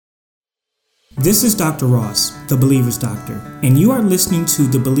This is Dr. Ross, the Believer's Doctor, and you are listening to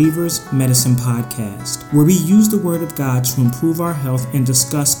the Believer's Medicine Podcast, where we use the Word of God to improve our health and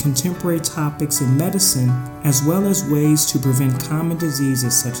discuss contemporary topics in medicine, as well as ways to prevent common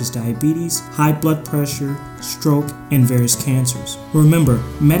diseases such as diabetes, high blood pressure, stroke, and various cancers. Remember,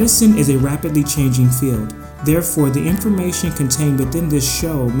 medicine is a rapidly changing field. Therefore, the information contained within this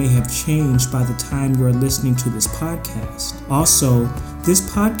show may have changed by the time you are listening to this podcast. Also,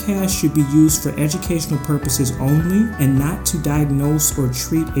 this podcast should be used for educational purposes only and not to diagnose or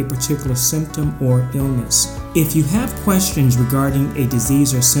treat a particular symptom or illness. If you have questions regarding a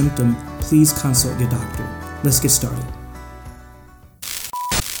disease or symptom, please consult your doctor. Let's get started.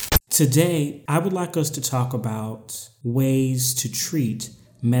 Today, I would like us to talk about ways to treat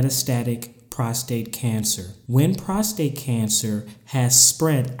metastatic prostate cancer. When prostate cancer has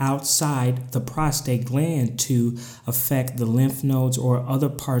spread outside the prostate gland to affect the lymph nodes or other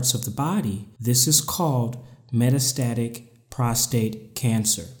parts of the body, this is called metastatic prostate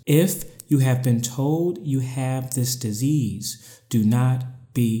cancer. If you have been told you have this disease, do not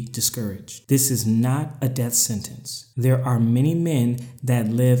be discouraged. This is not a death sentence. There are many men that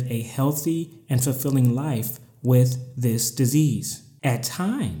live a healthy and fulfilling life with this disease. At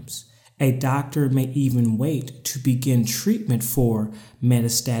times, a doctor may even wait to begin treatment for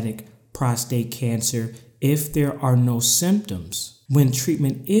metastatic prostate cancer if there are no symptoms. When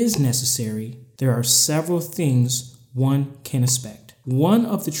treatment is necessary, there are several things one can expect. One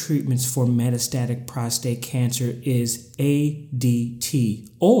of the treatments for metastatic prostate cancer is ADT,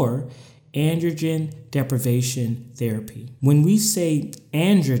 or androgen deprivation therapy. When we say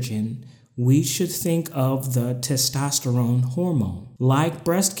androgen, we should think of the testosterone hormone. Like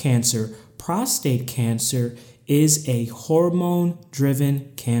breast cancer, prostate cancer is a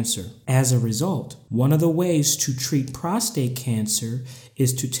hormone-driven cancer. As a result, one of the ways to treat prostate cancer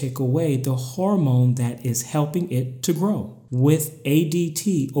is to take away the hormone that is helping it to grow. With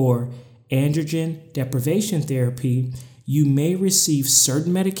ADT, or androgen deprivation therapy, you may receive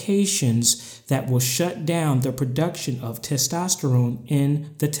certain medications that will shut down the production of testosterone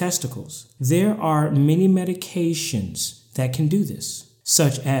in the testicles. There are many medications that can do this,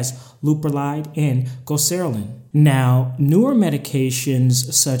 such as leuprolide and goserelin. Now, newer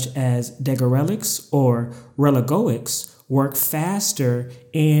medications such as degarelix or relagoix work faster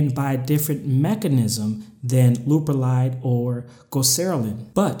and by a different mechanism than leuprolide or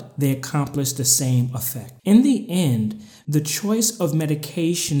goserelin, but they accomplish the same effect. In the end, the choice of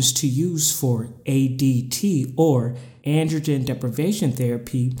medications to use for ADT, or androgen deprivation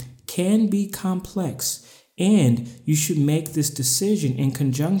therapy, can be complex, and you should make this decision in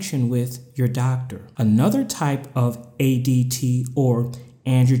conjunction with your doctor. Another type of ADT, or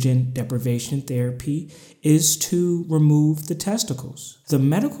androgen deprivation therapy, is to remove the testicles. The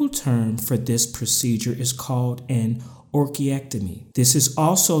medical term for this procedure is called an orchiectomy. This is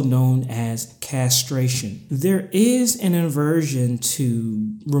also known as castration. There is an aversion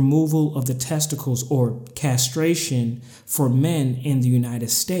to removal of the testicles, or castration, for men in the United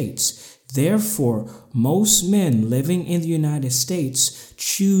States. Therefore, most men living in the United States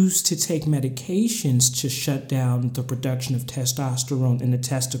choose to take medications to shut down the production of testosterone in the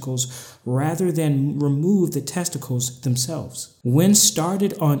testicles rather than remove the testicles themselves. When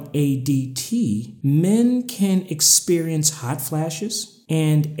started on ADT, men can experience hot flashes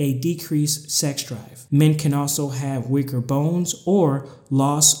and a decreased sex drive. Men can also have weaker bones or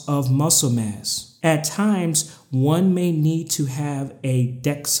loss of muscle mass. At times, one may need to have a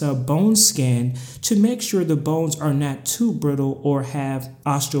DEXA bone scan to make sure the bones are not too brittle or have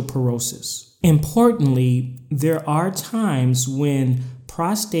osteoporosis. Importantly, there are times when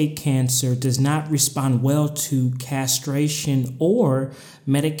prostate cancer does not respond well to castration or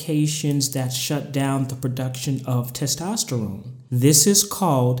medications that shut down the production of testosterone. This is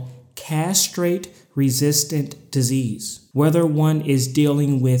called castrate-resistant disease. Whether one is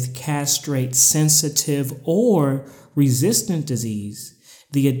dealing with castrate-sensitive or resistant disease,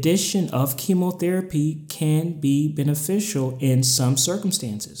 the addition of chemotherapy can be beneficial in some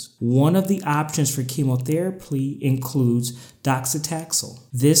circumstances. One of the options for chemotherapy includes docetaxel.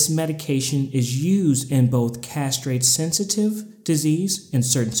 This medication is used in both castrate-sensitive disease in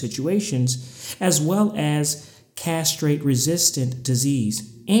certain situations, as well as castrate-resistant disease,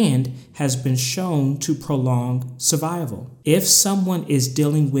 and has been shown to prolong survival. If someone is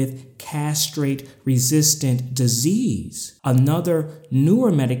dealing with castrate-resistant disease, another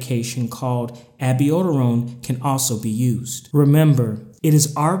newer medication called abiraterone can also be used. Remember, it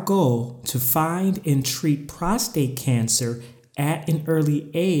is our goal to find and treat prostate cancer at an early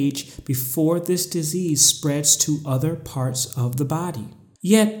age before this disease spreads to other parts of the body.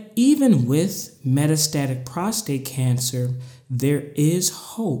 Yet, even with metastatic prostate cancer, there is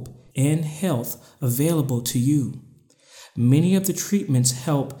hope and health available to you. Many of the treatments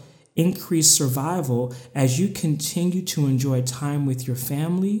help increase survival as you continue to enjoy time with your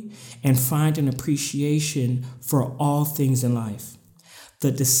family and find an appreciation for all things in life.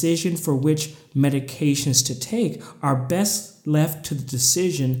 The decision for which medications to take are best left to the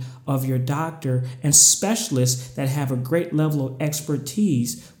decision of your doctor and specialists that have a great level of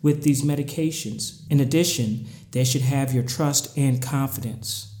expertise with these medications. In addition, they should have your trust and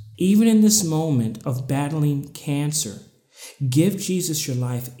confidence. Even in this moment of battling cancer, give Jesus your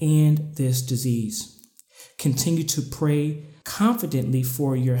life and this disease. Continue to pray confidently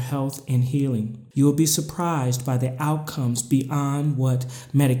for your health and healing. You will be surprised by the outcomes beyond what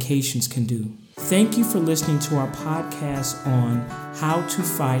medications can do. Thank you for listening to our podcast on how to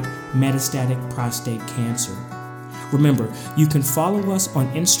fight metastatic prostate cancer. Remember, you can follow us on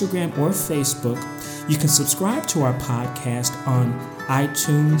Instagram or Facebook. You can subscribe to our podcast on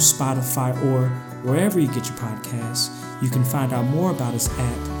iTunes, Spotify, or wherever you get your podcasts. You can find out more about us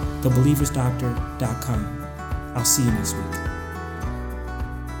at thebelieversdoctor.com. I'll see you next week.